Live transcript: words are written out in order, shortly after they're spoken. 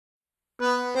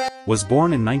was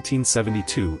born in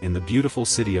 1972 in the beautiful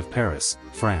city of Paris,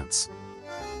 France.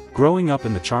 Growing up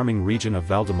in the charming region of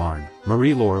Val-de-Marne,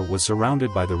 Marie-Laure was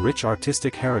surrounded by the rich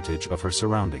artistic heritage of her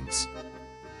surroundings.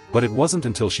 But it wasn't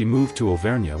until she moved to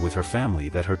Auvergne with her family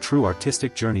that her true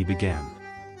artistic journey began.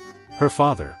 Her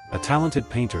father, a talented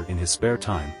painter in his spare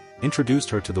time, introduced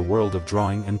her to the world of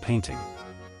drawing and painting.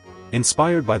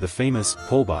 Inspired by the famous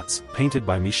Polbots painted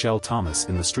by Michel Thomas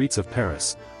in the streets of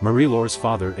Paris, Marie-Laure's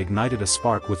father ignited a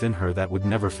spark within her that would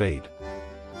never fade.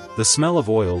 The smell of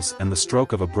oils and the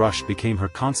stroke of a brush became her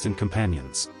constant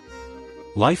companions.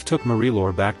 Life took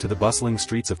Marie-Laure back to the bustling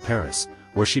streets of Paris,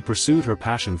 where she pursued her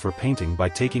passion for painting by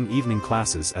taking evening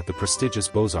classes at the prestigious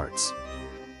Beaux-Arts.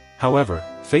 However,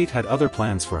 fate had other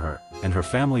plans for her, and her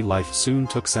family life soon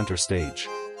took center stage.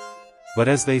 But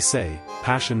as they say,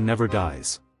 passion never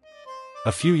dies.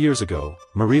 A few years ago,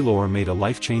 Marie-Laure made a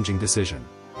life-changing decision.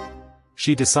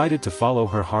 She decided to follow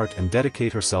her heart and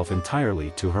dedicate herself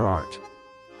entirely to her art.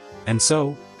 And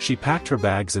so, she packed her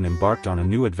bags and embarked on a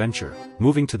new adventure,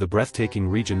 moving to the breathtaking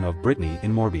region of Brittany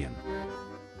in Morbihan.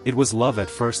 It was love at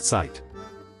first sight.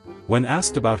 When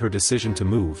asked about her decision to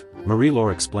move,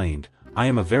 Marie-Laure explained, "I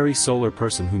am a very solar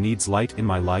person who needs light in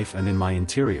my life and in my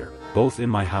interior, both in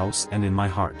my house and in my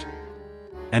heart.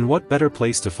 And what better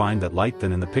place to find that light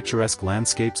than in the picturesque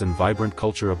landscapes and vibrant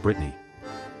culture of Brittany?"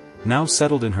 Now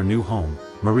settled in her new home,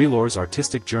 Marie-Laure's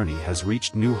artistic journey has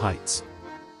reached new heights.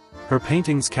 Her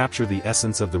paintings capture the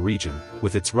essence of the region,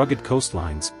 with its rugged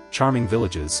coastlines, charming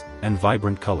villages, and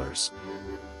vibrant colors.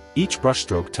 Each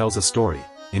brushstroke tells a story,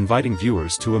 inviting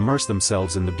viewers to immerse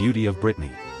themselves in the beauty of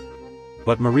Brittany.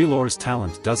 But Marie-Laure's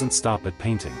talent doesn't stop at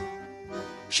painting.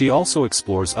 She also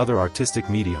explores other artistic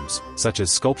mediums, such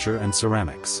as sculpture and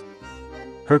ceramics.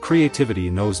 Her creativity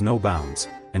knows no bounds,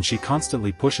 and she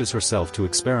constantly pushes herself to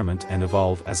experiment and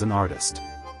evolve as an artist.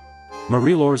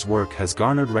 Marie-Laure's work has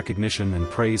garnered recognition and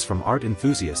praise from art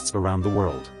enthusiasts around the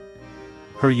world.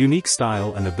 Her unique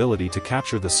style and ability to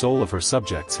capture the soul of her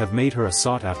subjects have made her a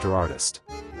sought-after artist.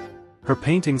 Her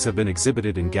paintings have been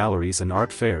exhibited in galleries and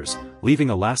art fairs, leaving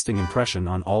a lasting impression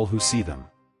on all who see them.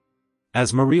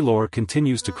 As Marie-Laure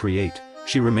continues to create,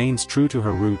 she remains true to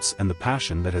her roots and the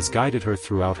passion that has guided her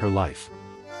throughout her life.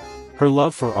 Her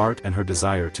love for art and her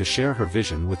desire to share her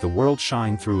vision with the world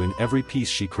shine through in every piece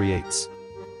she creates.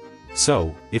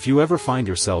 So, if you ever find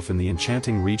yourself in the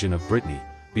enchanting region of Brittany,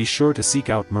 be sure to seek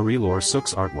out Marie-Laure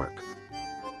Souq's artwork.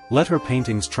 Let her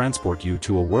paintings transport you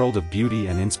to a world of beauty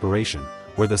and inspiration,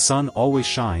 where the sun always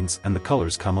shines and the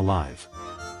colors come alive.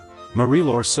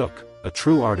 Marie-Laure Souq, a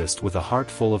true artist with a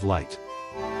heart full of light.